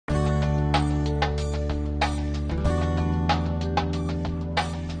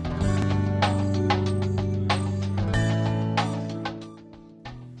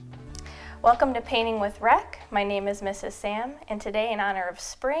Welcome to Painting with Rec. My name is Mrs. Sam, and today in honor of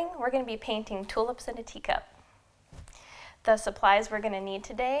spring, we're going to be painting tulips in a teacup. The supplies we're going to need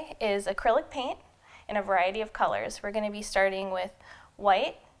today is acrylic paint in a variety of colors. We're going to be starting with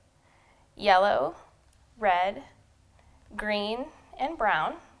white, yellow, red, green, and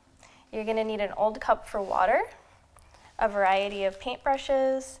brown. You're going to need an old cup for water, a variety of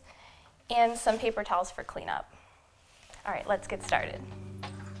paintbrushes, and some paper towels for cleanup. All right, let's get started.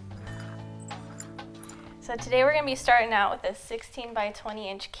 So today we're going to be starting out with a 16 by 20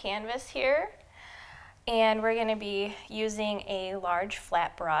 inch canvas here, and we're going to be using a large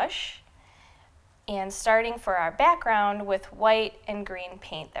flat brush and starting for our background with white and green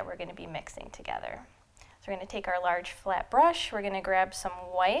paint that we're going to be mixing together. So we're going to take our large flat brush, we're going to grab some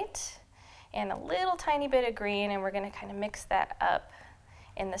white and a little tiny bit of green, and we're going to kind of mix that up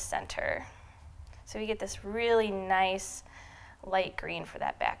in the center. So we get this really nice light green for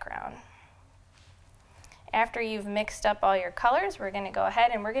that background. After you've mixed up all your colors, we're going to go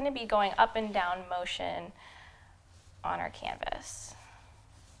ahead and we're going to be going up and down motion on our canvas.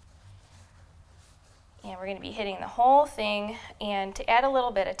 And we're going to be hitting the whole thing, and to add a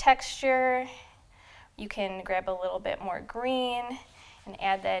little bit of texture, you can grab a little bit more green and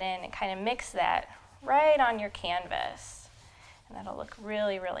add that in and kind of mix that right on your canvas. And that'll look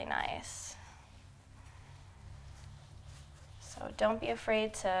really, really nice. So don't be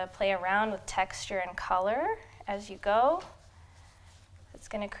afraid to play around with texture and color as you go. It's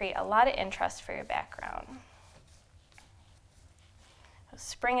going to create a lot of interest for your background. So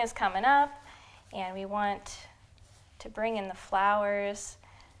spring is coming up, and we want to bring in the flowers.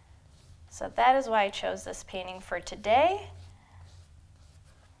 So that is why I chose this painting for today.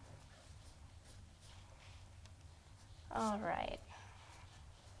 All right.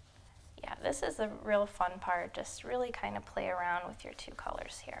 Yeah, this is the real fun part, just really kind of play around with your two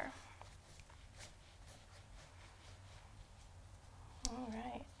colors here. All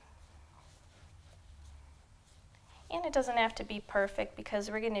right. And it doesn't have to be perfect because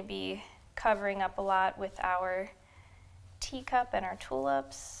we're going to be covering up a lot with our teacup and our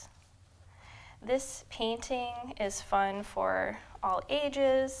tulips. This painting is fun for all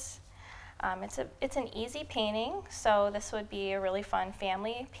ages. It's an easy painting, so this would be a really fun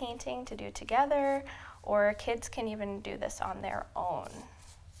family painting to do together, or kids can even do this on their own.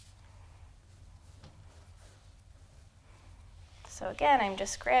 So again, I'm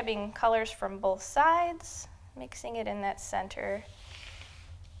just grabbing colors from both sides, mixing it in that center,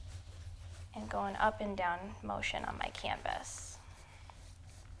 and going up and down motion on my canvas.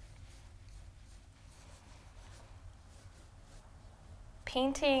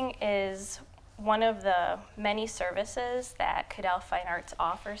 Painting is one of the many services that Cadell Fine Arts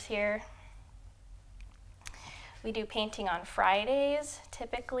offers here. We do painting on Fridays,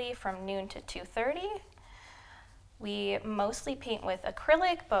 typically from noon to 2:30. We mostly paint with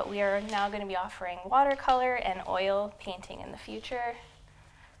acrylic, but we are now going to be offering watercolor and oil painting in the future.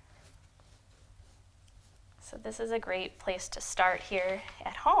 So this is a great place to start here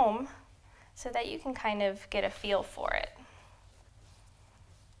at home so that you can kind of get a feel for it.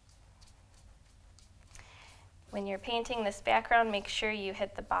 When you're painting this background, make sure you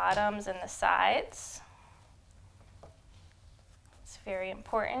hit the bottoms and the sides. It's very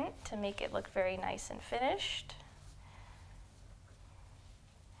important to make it look very nice and finished.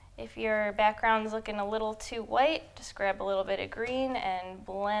 If your background's looking a little too white, just grab a little bit of green and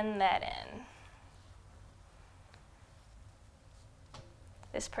blend that in.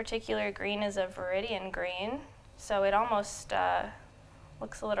 This particular green is a viridian green, so it almost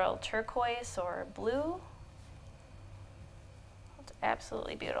looks a little turquoise or blue.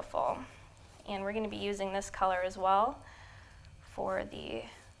 Absolutely beautiful. And we're going to be using this color as well for the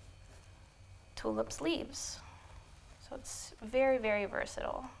tulip's leaves. So it's very, very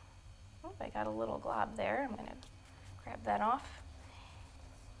versatile. Oh, I got a little glob there. I'm going to grab that off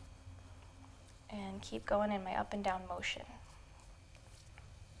and keep going in my up and down motion.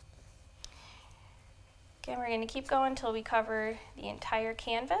 Again, we're going to keep going until we cover the entire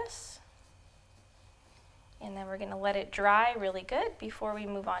canvas. And then we're going to let it dry really good before we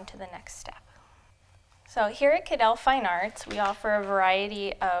move on to the next step. So here at Cadell Fine Arts, we offer a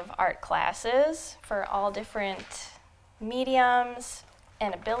variety of art classes for all different mediums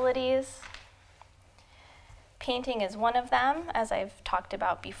and abilities. Painting is one of them, as I've talked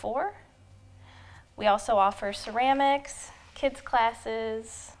about before. We also offer ceramics, kids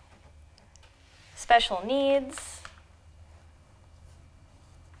classes, special needs.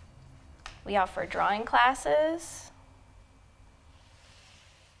 We offer drawing classes,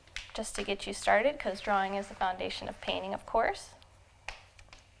 just to get you started, because drawing is the foundation of painting, of course.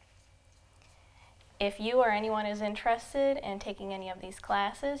 If you or anyone is interested in taking any of these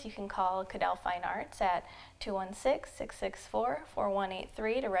classes, you can call Cadell Fine Arts at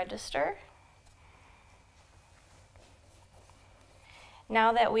 216-664-4183 to register.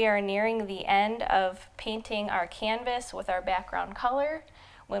 Now that we are nearing the end of painting our canvas with our background color,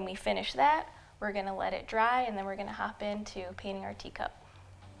 when we finish that, we're going to let it dry and then we're going to hop into painting our teacup.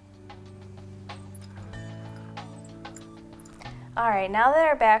 Alright, now that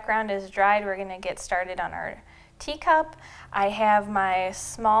our background is dried, we're going to get started on our teacup. I have my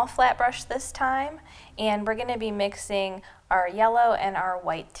small flat brush this time, and we're going to be mixing our yellow and our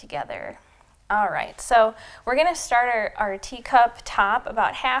white together. Alright, so we're going to start our teacup top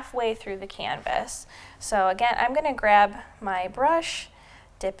about halfway through the canvas. So again, I'm going to grab my brush,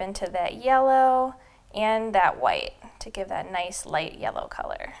 dip into that yellow and that white to give that nice light yellow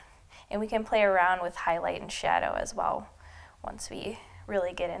color. And we can play around with highlight and shadow as well once we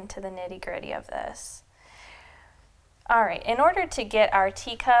really get into the nitty-gritty of this. Alright, in order to get our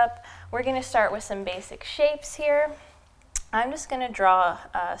teacup, we're going to start with some basic shapes here. I'm just going to draw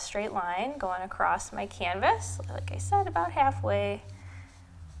a straight line going across my canvas, like I said, about halfway,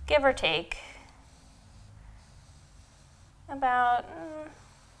 give or take, about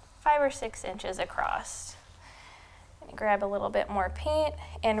 5 or 6 inches across. I'm going to grab a little bit more paint,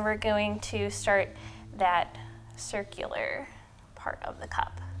 and we're going to start that circular part of the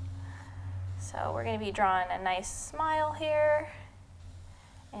cup. So we're going to be drawing a nice smile here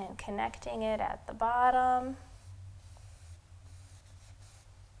and connecting it at the bottom.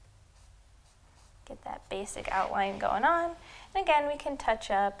 Get that basic outline going on. And again, we can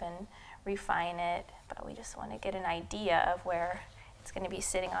touch up and refine it, but we just want to get an idea of where it's going to be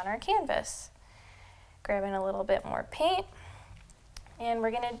sitting on our canvas. Grabbing a little bit more paint, and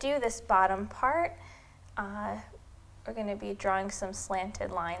we're going to do this bottom part. We're going to be drawing some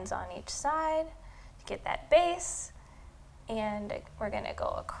slanted lines on each side to get that base, and we're going to go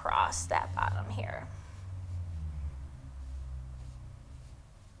across that bottom here.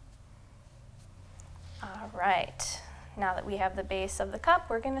 All right, now that we have the base of the cup,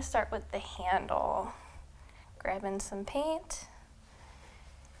 we're going to start with the handle. Grabbing some paint,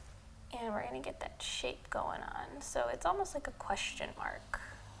 and we're going to get that shape going on. So it's almost like a question mark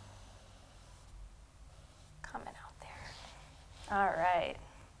coming out there. All right,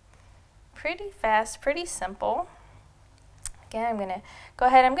 pretty fast, pretty simple. Again, I'm going to go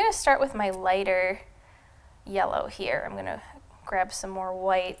ahead, I'm going to start with my lighter yellow here. I'm going to grab some more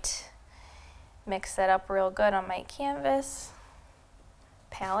white, mix that up real good on my canvas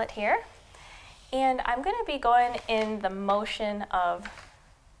palette here. And I'm going to be going in the motion of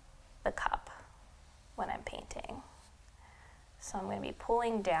the cup when I'm painting. So I'm going to be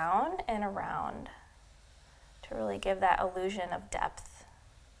pulling down and around to really give that illusion of depth.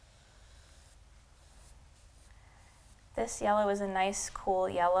 This yellow is a nice cool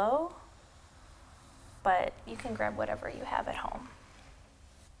yellow, but you can grab whatever you have at home.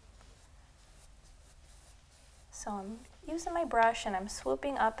 So I'm using my brush and I'm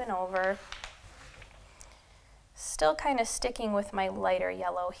swooping up and over, still kind of sticking with my lighter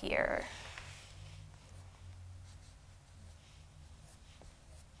yellow here.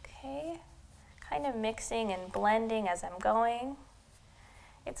 Okay, kind of mixing and blending as I'm going.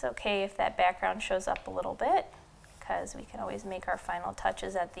 It's okay if that background shows up a little bit, because we can always make our final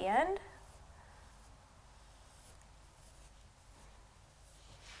touches at the end.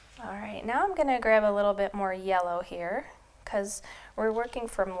 All right, now I'm going to grab a little bit more yellow here, because we're working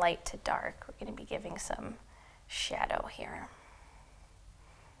from light to dark. We're going to be giving some shadow here.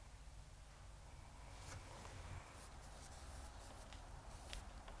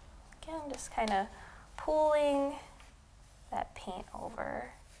 Again, just kind of pulling that paint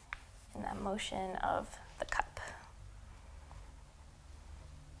over in the motion of the cup.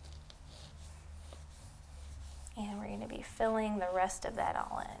 And we're going to be filling the rest of that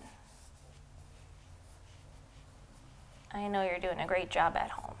all in. I know you're doing a great job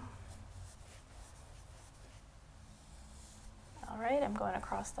at home. All right, I'm going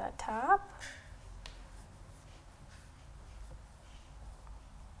across that top.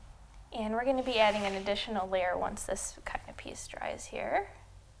 And we're going to be adding an additional layer once this kind of piece dries here.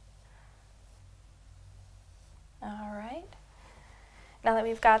 All right. Now that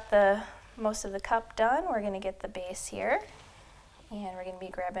we've got most of the cup done, we're going to get the base here. And we're going to be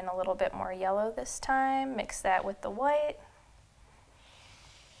grabbing a little bit more yellow this time, mix that with the white.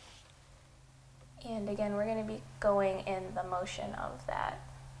 And again, we're going to be going in the motion of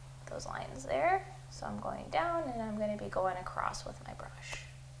those lines there. So I'm going down and I'm going to be going across with my brush.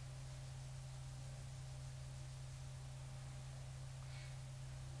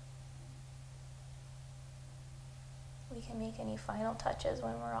 we can make any final touches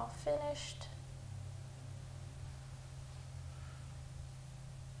when we're all finished.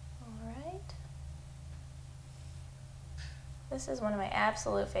 All right. This is one of my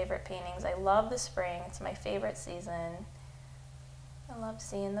absolute favorite paintings. I love the spring. It's my favorite season. I love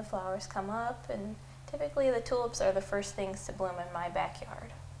seeing the flowers come up, and typically the tulips are the first things to bloom in my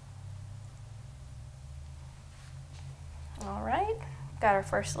backyard. All right, got our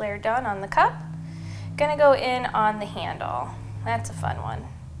first layer done on the cup. Gonna go in on the handle. That's a fun one.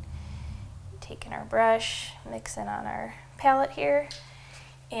 Taking our brush, mixing on our palette here,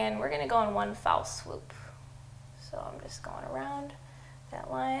 and we're gonna go in one foul swoop. So I'm just going around that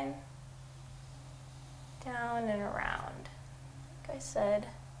line, down and around. Like I said,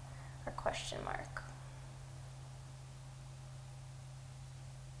 our question mark.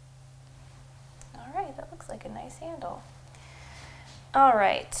 All right, that looks like a nice handle. All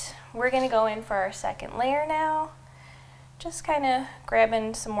right, we're gonna go in for our second layer now. Just kind of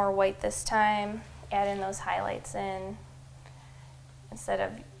grabbing some more white this time, adding those highlights in. Instead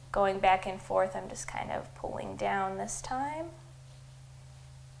of going back and forth, I'm just kind of pulling down this time.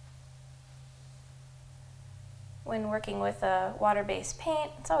 When working with a water-based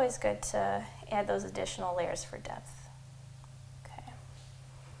paint, it's always good to add those additional layers for depth.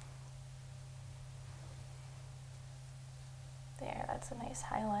 There, that's a nice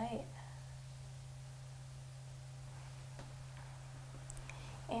highlight.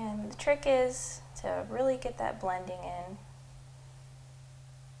 And the trick is to really get that blending in,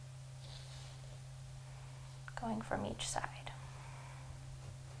 going from each side.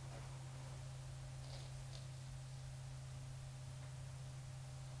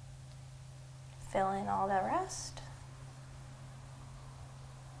 Fill in all the rest.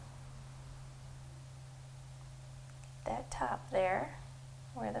 That top there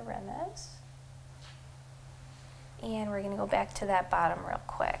where the rim is, and we're going to go back to that bottom real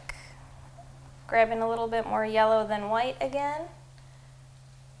quick, grabbing a little bit more yellow than white again,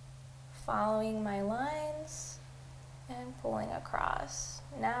 following my lines and pulling across.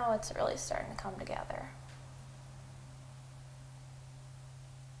 Now it's really starting to come together.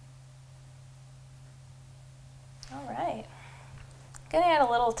 All right, gonna add a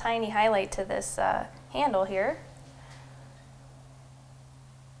little tiny highlight to this handle here.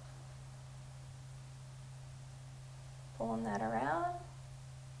 Pulling that around.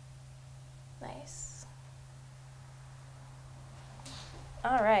 Nice.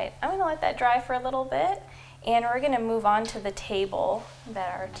 All right, I'm gonna let that dry for a little bit, and we're gonna move on to the table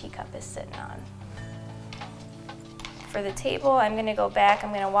that our teacup is sitting on. For the table, I'm gonna go back,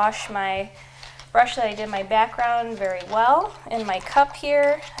 I'm gonna wash my brush that I did my background very well. In my cup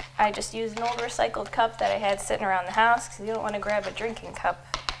here, I just used an old recycled cup that I had sitting around the house because you don't want to grab a drinking cup.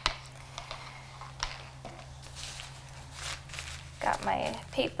 Got my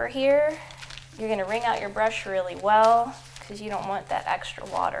paper here. You're going to wring out your brush really well because you don't want that extra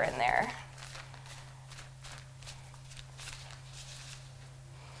water in there.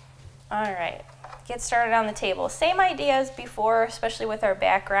 All right, get started on the table. Same idea as before, especially with our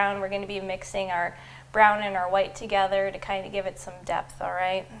background. We're going to be mixing our brown and our white together to kind of give it some depth, all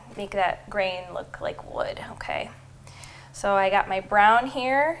right? Make that grain look like wood, okay? So I got my brown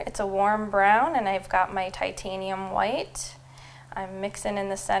here. It's a warm brown, and I've got my titanium white. I'm mixing in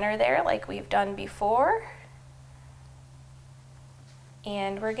the center there like we've done before.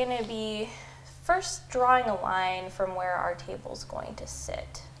 And we're going to be first drawing a line from where our table's going to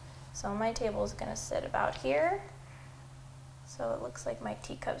sit. So my table is going to sit about here. So it looks like my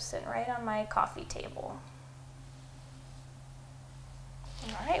teacup's sitting right on my coffee table.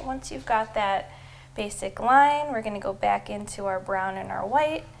 All right, once you've got that basic line, we're going to go back into our brown and our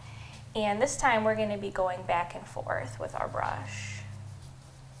white. And this time we're going to be going back and forth with our brush.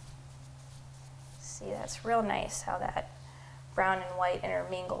 See, that's real nice how that brown and white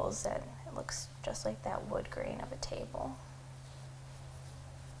intermingles, and it looks just like that wood grain of a table.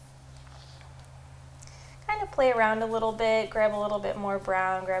 Kind of play around a little bit, grab a little bit more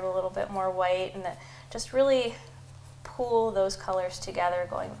brown, grab a little bit more white, and just really pull those colors together,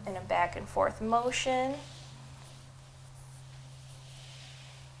 going in a back and forth motion.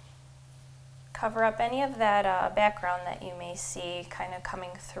 Cover up any of that background that you may see kind of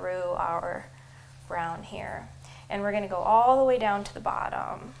coming through our brown here. And we're going to go all the way down to the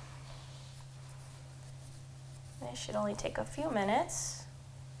bottom. It should only take a few minutes.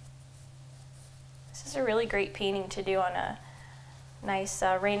 This is a really great painting to do on a nice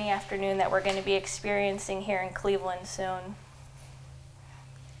rainy afternoon that we're going to be experiencing here in Cleveland soon.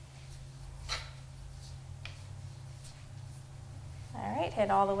 All right, head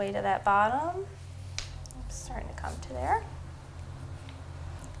all the way to that bottom. Starting to come to there.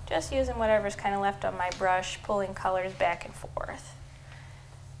 Just using whatever's kind of left on my brush, pulling colors back and forth.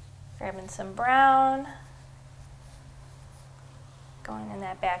 Grabbing some brown, going in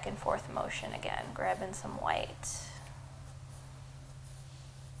that back and forth motion again, grabbing some white.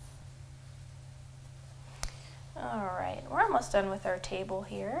 All right, we're almost done with our table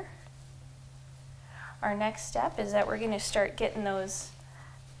here. Our next step is that we're going to start getting those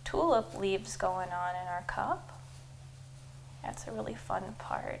tulip leaves going on in our cup. That's a really fun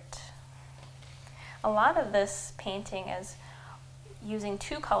part. A lot of this painting is using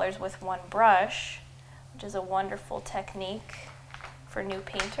two colors with one brush, which is a wonderful technique for new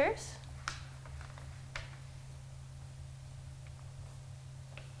painters.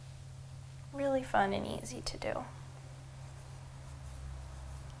 Really fun and easy to do.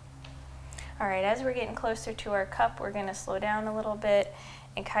 All right, as we're getting closer to our cup, we're going to slow down a little bit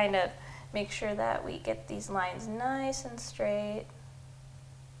and kind of make sure that we get these lines nice and straight.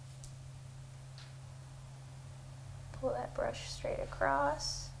 Pull that brush straight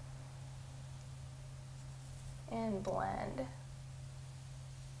across and blend.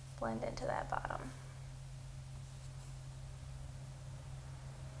 Blend into that bottom.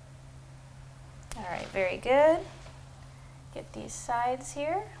 All right, very good. Get these sides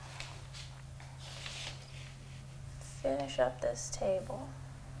here. Finish up this table.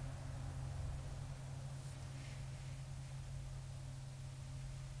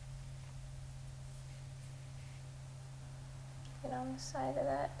 Get on the side of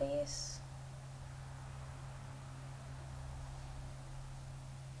that base.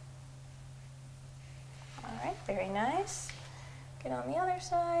 All right, very nice. Get on the other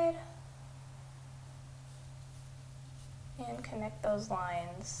side and connect those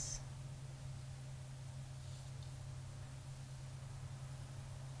lines.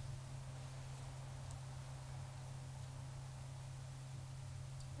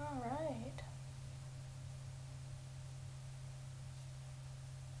 All right.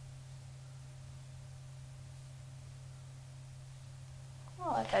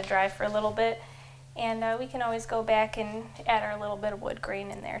 I'll let that dry for a little bit, and we can always go back and add our little bit of wood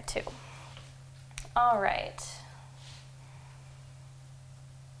grain in there too. All right.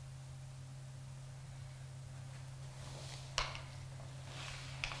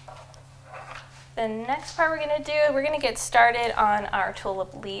 The next part we're going to do, we're going to get started on our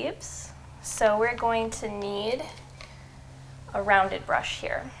tulip leaves. So we're going to need a rounded brush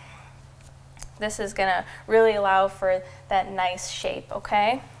here. This is going to really allow for that nice shape,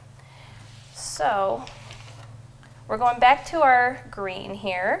 okay? So we're going back to our green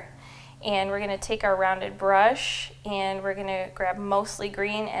here, and we're going to take our rounded brush and we're going to grab mostly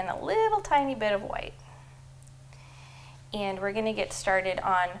green and a little tiny bit of white. And we're going to get started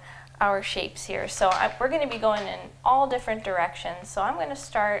on our shapes here. So we're going to be going in all different directions. So I'm going to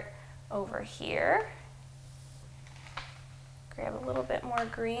start over here. Grab a little bit more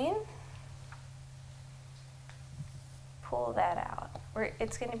green. Pull that out.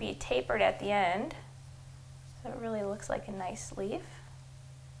 It's going to be tapered at the end, so it really looks like a nice leaf.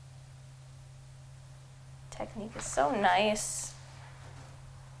 Technique is so nice.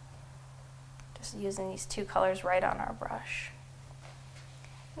 Just using these two colors right on our brush.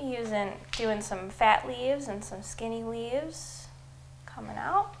 Doing some fat leaves and some skinny leaves coming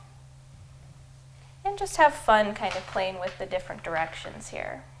out. And just have fun kind of playing with the different directions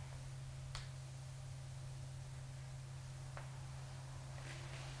here.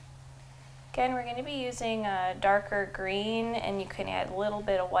 Again, we're going to be using a darker green, and you can add a little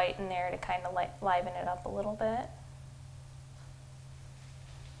bit of white in there to kind of liven it up a little bit.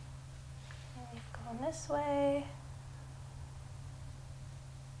 And going this way.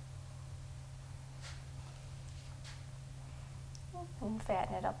 And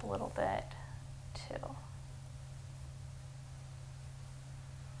fatten it up a little bit too.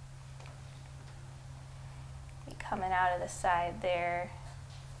 Be coming out of the side there.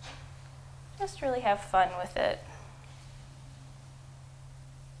 Just really have fun with it.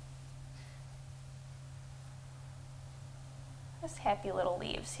 Just happy little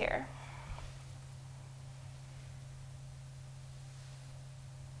leaves here.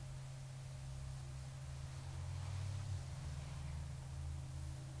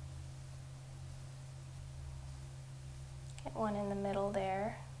 Get one in the middle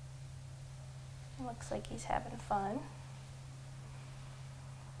there. Looks like he's having fun.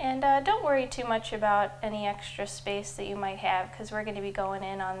 And don't worry too much about any extra space that you might have, because we're going to be going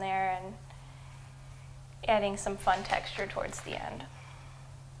in on there and adding some fun texture towards the end.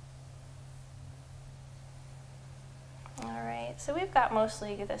 All right, so we've got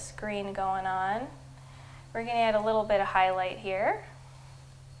mostly this green going on. We're going to add a little bit of highlight here.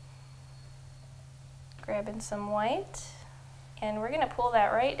 Grabbing some white, and we're going to pull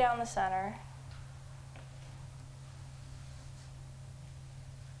that right down the center.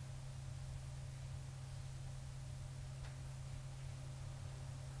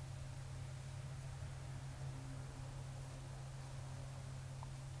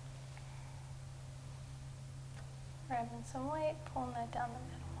 Grabbing some white, pulling that down the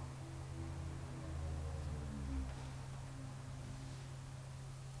middle.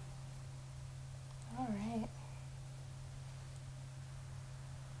 All right.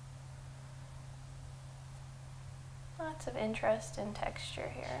 Lots of interest in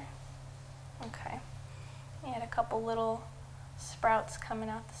texture here. Okay. Add a couple little sprouts coming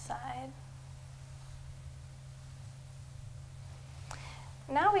out the side.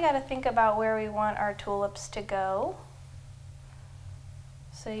 Now we got to think about where we want our tulips to go.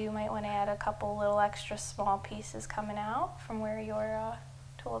 So you might want to add a couple little extra small pieces coming out from where your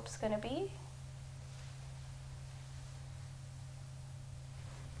tulip's going to be.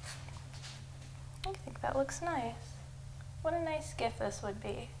 I think that looks nice. What a nice gift this would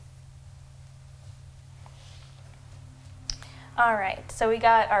be. All right, so we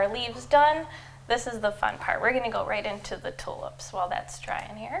got our leaves done. This is the fun part. We're going to go right into the tulips while that's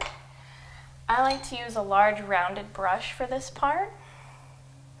drying here. I like to use a large rounded brush for this part.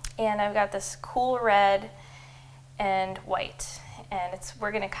 And I've got this cool red and white. And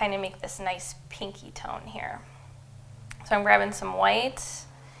we're going to kind of make this nice pinky tone here. So I'm grabbing some white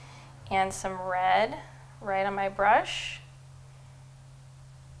and some red right on my brush.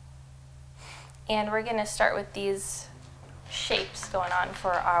 And we're going to start with these shapes going on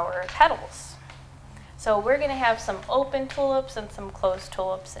for our petals. So we're going to have some open tulips and some closed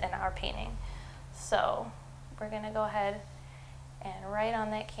tulips in our painting. So we're going to go ahead and write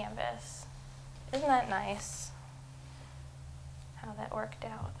on that canvas. Isn't that nice how that worked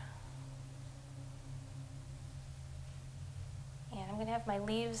out? And I'm going to have my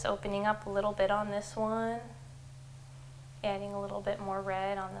leaves opening up a little bit on this one, adding a little bit more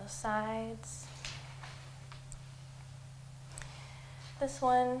red on those sides. This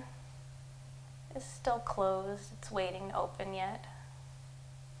one is still closed. It's waiting to open yet.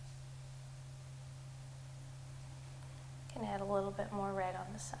 Can add a little bit more red on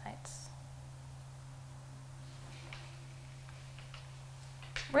the sides.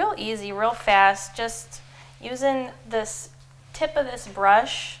 Real easy, real fast, just using this tip of this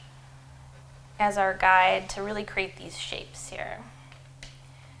brush as our guide to really create these shapes here.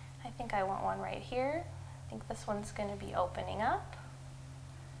 I think I want one right here. I think this one's going to be opening up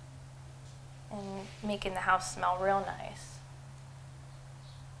and making the house smell real nice.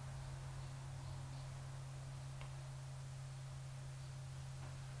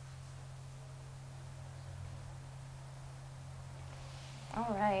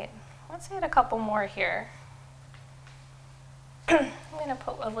 All right, let's add a couple more here. I'm going to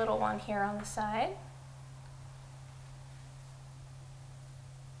put a little one here on the side.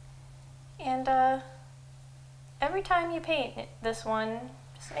 And every time you paint this one,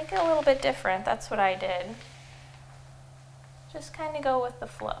 just make it a little bit different. That's what I did. Just kind of go with the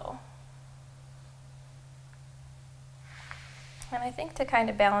flow. And I think to kind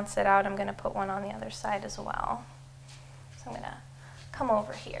of balance it out, I'm going to put one on the other side as well. So I'm going to come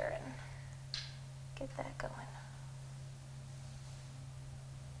over here and get that going.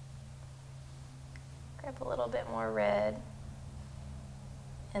 Grab a little bit more red.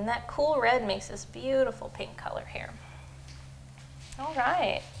 And that cool red makes this beautiful pink color here. All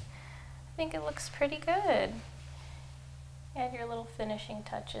right, I think it looks pretty good. Add your little finishing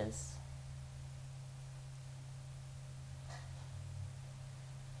touches.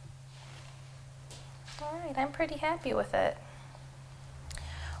 All right, I'm pretty happy with it.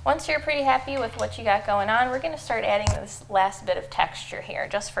 Once you're pretty happy with what you got going on, we're going to start adding this last bit of texture here,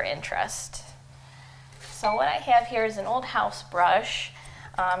 just for interest. So what I have here is an old house brush.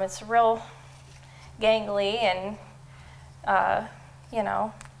 It's real gangly and you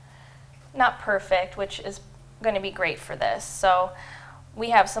know, not perfect, which is going to be great for this. So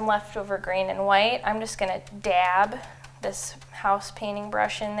we have some leftover green and white. I'm just going to dab this house painting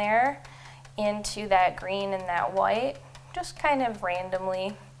brush in there into that green and that white, just kind of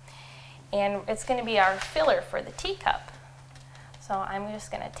randomly. And it's going to be our filler for the teacup. So I'm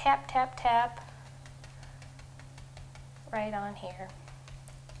just going to tap, tap, tap right on here.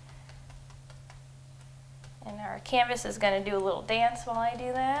 And our canvas is going to do a little dance while I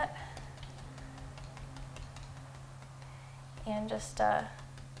do that. And just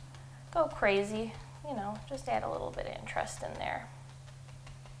go crazy, you know, just add a little bit of interest in there.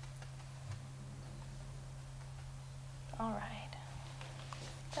 All right,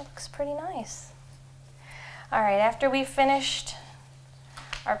 that looks pretty nice. All right, after we've finished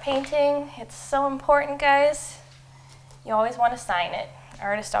our painting, it's so important, guys. You always want to sign it.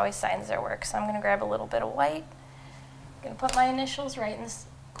 Our artist always signs their work, so I'm going to grab a little bit of white. I'm going to put my initials right in this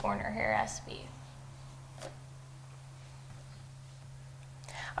corner here, SB.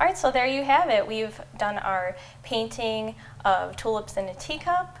 All right, so there you have it. We've done our painting of tulips in a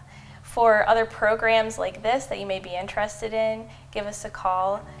teacup. For other programs like this that you may be interested in, give us a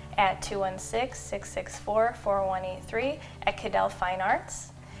call at 216-664-4183 at Cadell Fine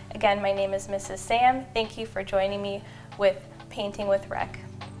Arts. Again, my name is Mrs. Sam. Thank you for joining me with Painting with Rec.